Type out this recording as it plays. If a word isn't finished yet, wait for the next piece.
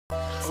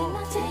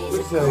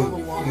What's up,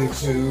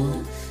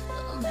 YouTube?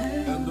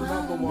 And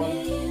another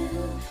one.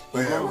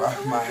 Where I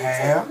wash my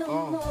hair.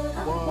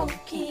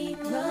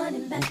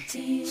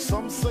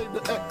 Some say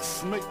the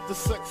X make the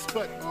sex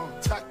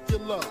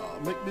spectacular.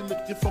 Make me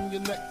lick you from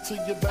your neck to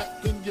your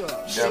back and your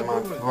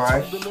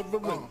brush.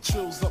 delivering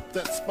chills up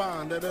that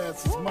spine. That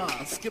ass is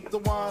mine. Skip the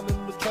wine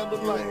and the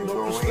candlelight.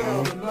 No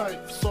crystal tonight.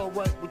 It's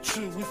alright with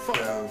you. We fuck.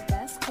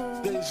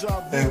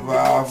 Deja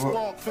vu.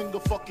 Spark finger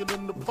fucking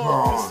in the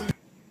park.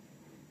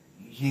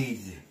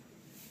 Jesus.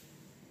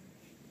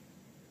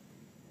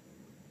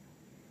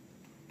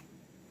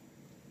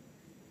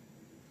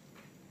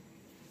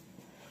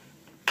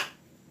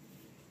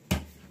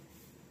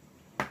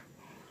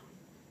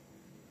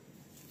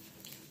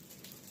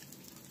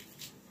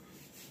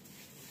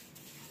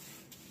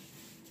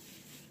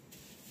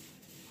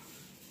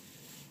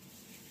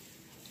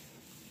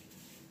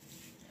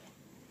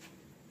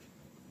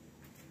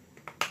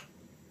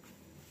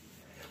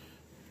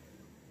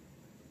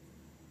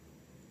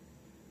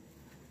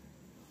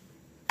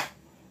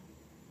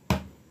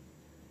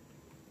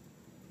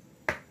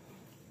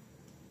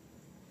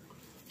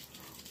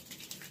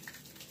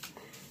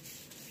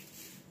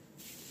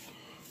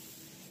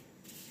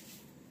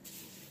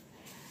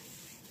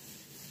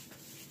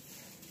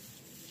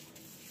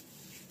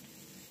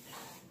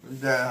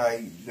 That's how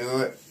you do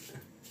it.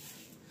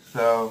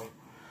 So,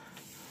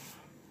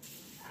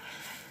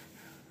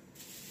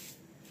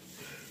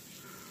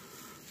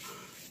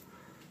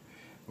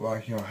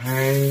 wash your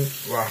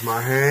hands, wash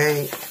my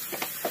hands.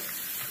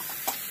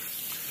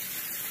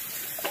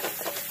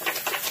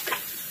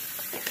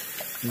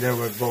 Then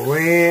we go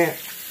in.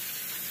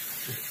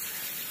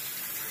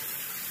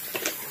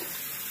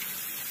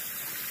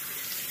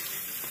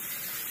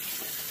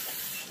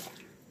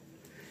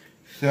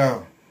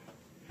 So,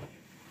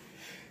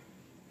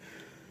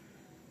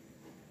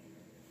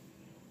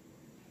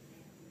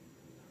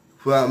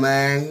 front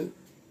man,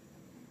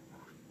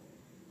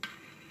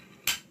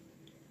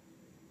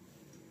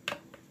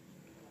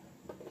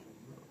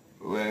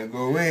 we'll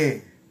go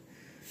in.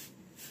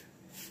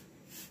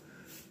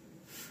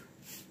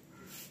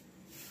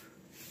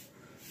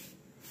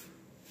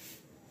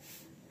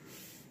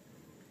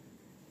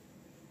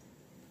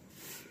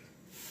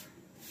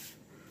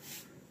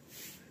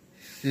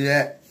 See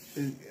that?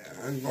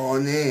 I'm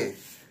going in.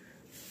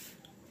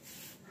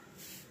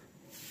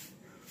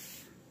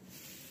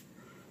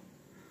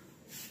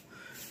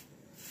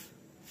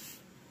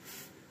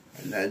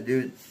 And I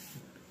do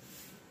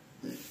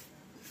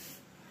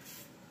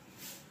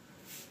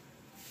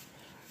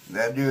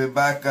the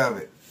back of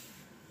it.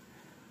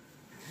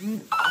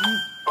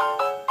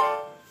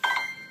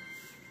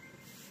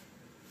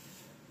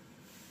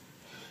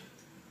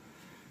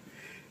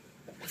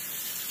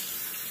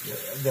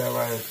 That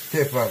right, the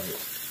tip of it.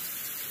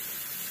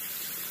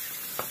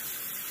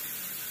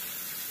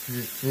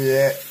 You see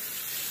that?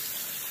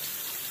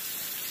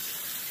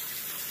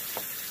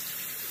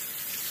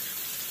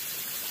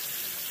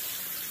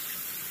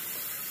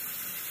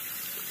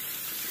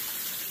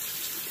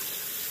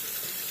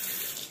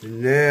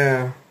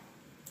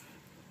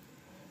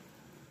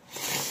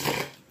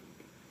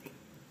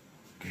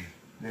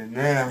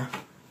 Now,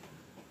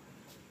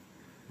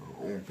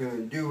 I'm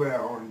gonna do that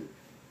on it.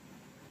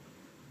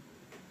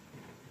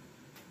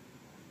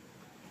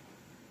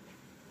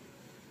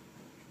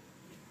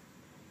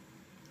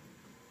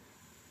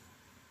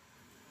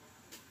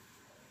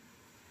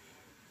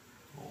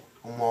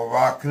 I'm gonna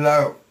rock it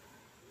out.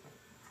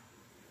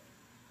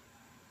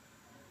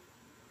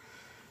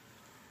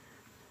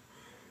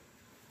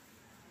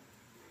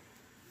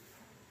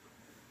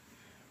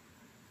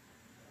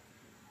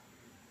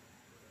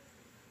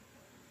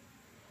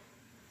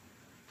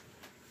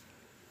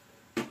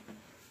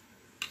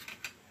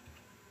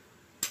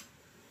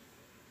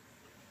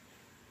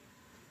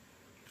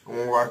 I'm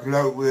gonna rock it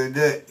out with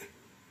it.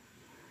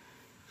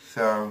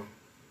 So,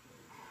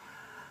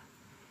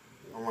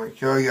 I'm gonna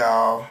show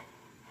y'all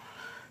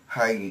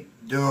how you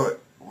do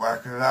it,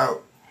 rock it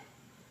out.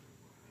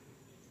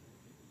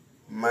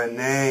 My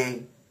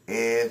name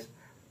is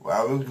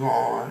Robert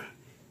Gone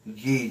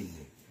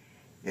Jesus.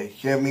 Just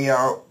check me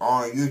out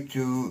on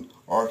YouTube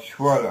or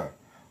Twitter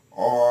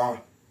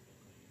or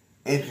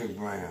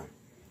Instagram.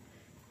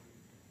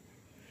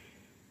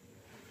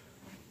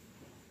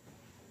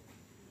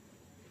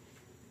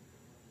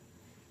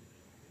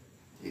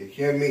 You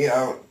check me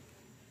out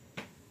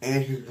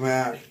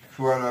Instagram,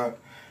 Twitter,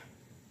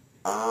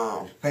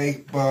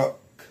 Facebook,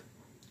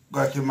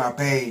 go to my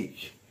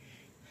page.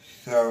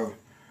 So,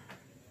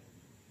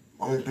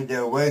 I'm gonna put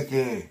that work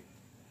in.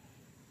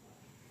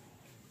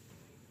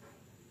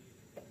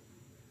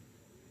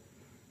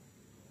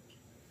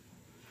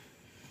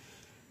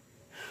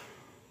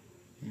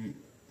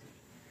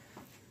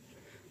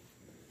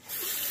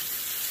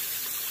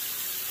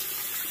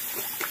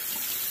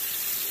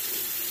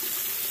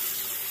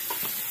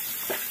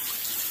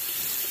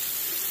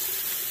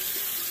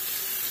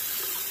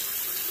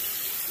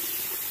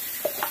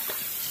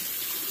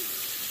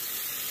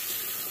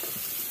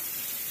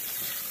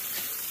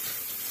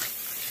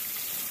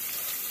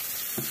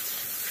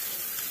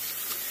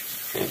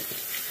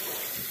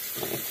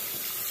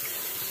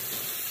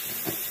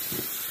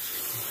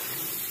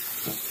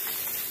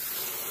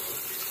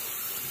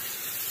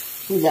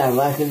 You gotta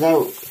rock it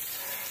out.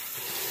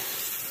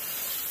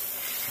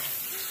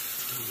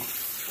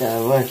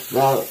 Gotta rock it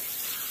out.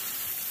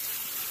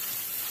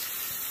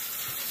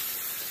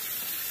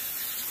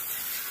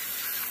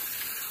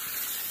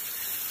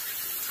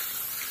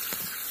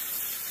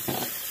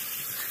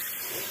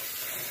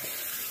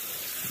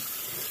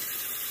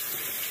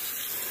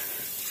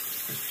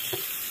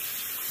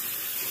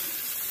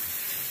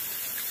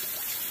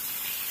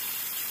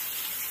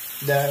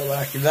 Gotta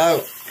rock it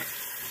out.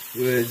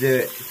 We'll do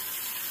it.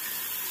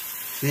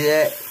 See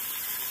that?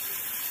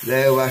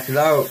 Gotta rock it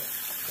out.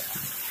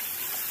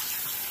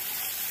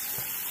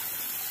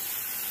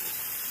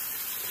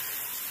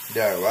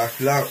 Gotta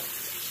rock it out.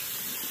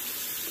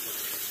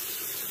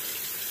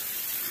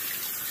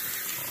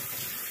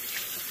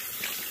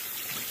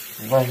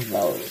 Rock it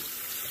out.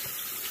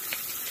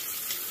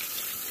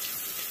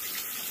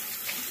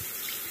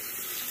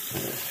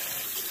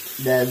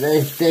 Now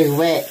let's stay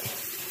wet.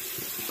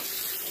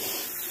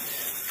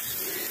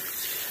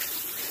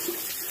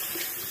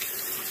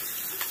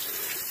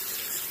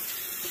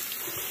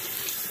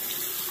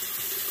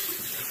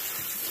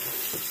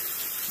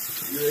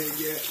 You ate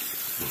yet?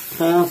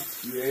 Huh?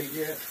 You ate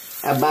yet?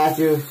 I about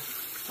to.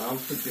 I'm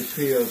put the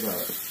pills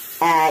out.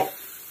 Alright.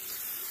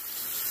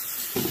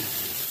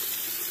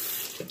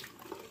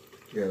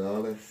 Get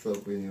all that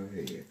soap in your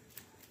head.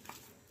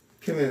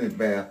 Come in the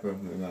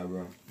bathroom in my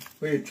room.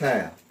 Where your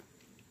towel?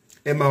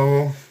 In my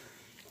room.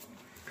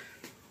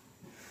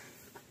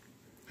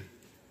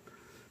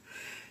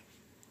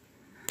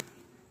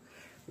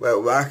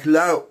 Well, rock it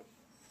out.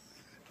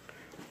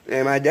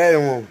 In my daddy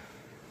room.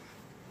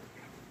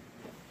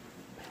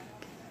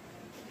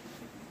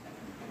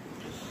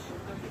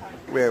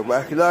 Well,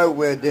 rock it out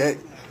with that.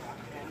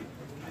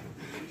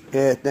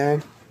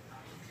 Everything.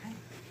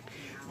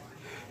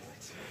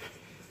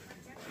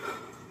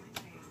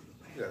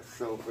 Got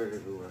soap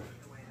everywhere.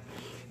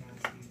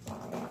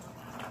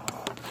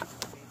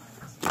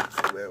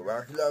 Well,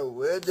 rock it out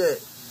with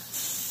it.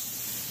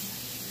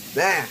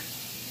 Now,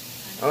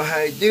 all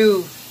I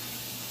do,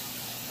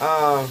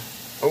 I'm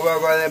gonna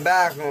go in the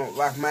bathroom,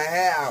 rock my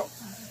hair out.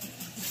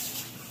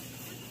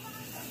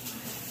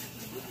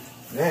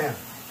 Now.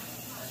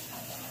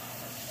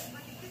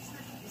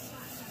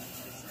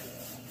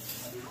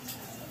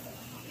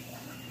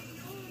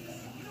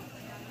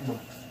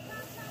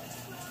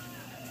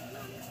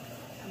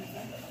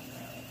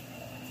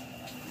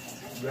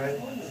 Ready?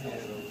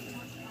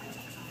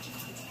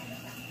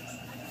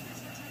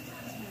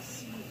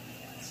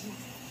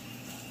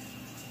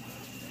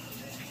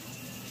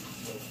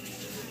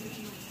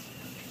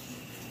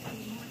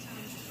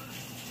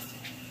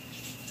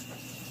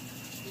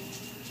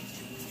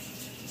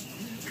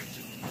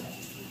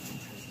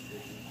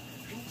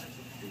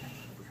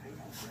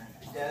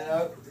 Stand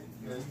up.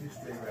 No, you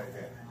stay right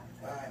there.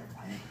 All right.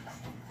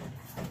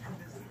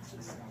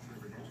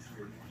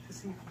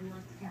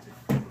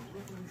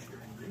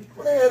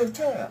 Where the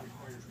towel?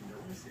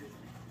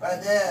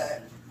 Right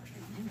there.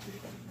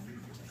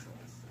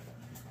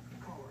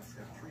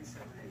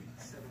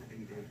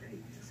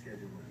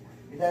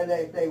 You know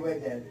they stay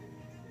right there.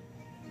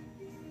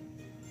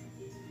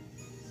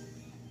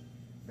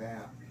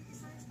 Now.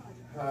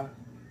 Huh?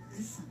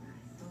 This summer,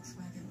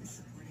 Volkswagen is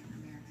supporting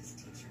America's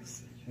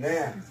teachers.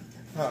 Now.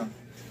 Huh?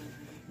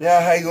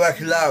 Now how you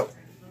rock it out?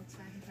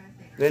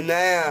 Then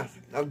now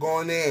I'm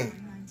going in.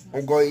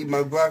 I'm going to eat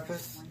my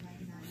breakfast.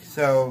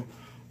 So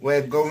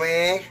we'll go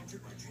in.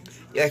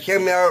 Yeah,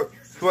 check me out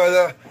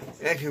Twitter,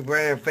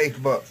 Instagram,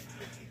 Facebook.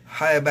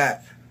 Hi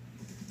back.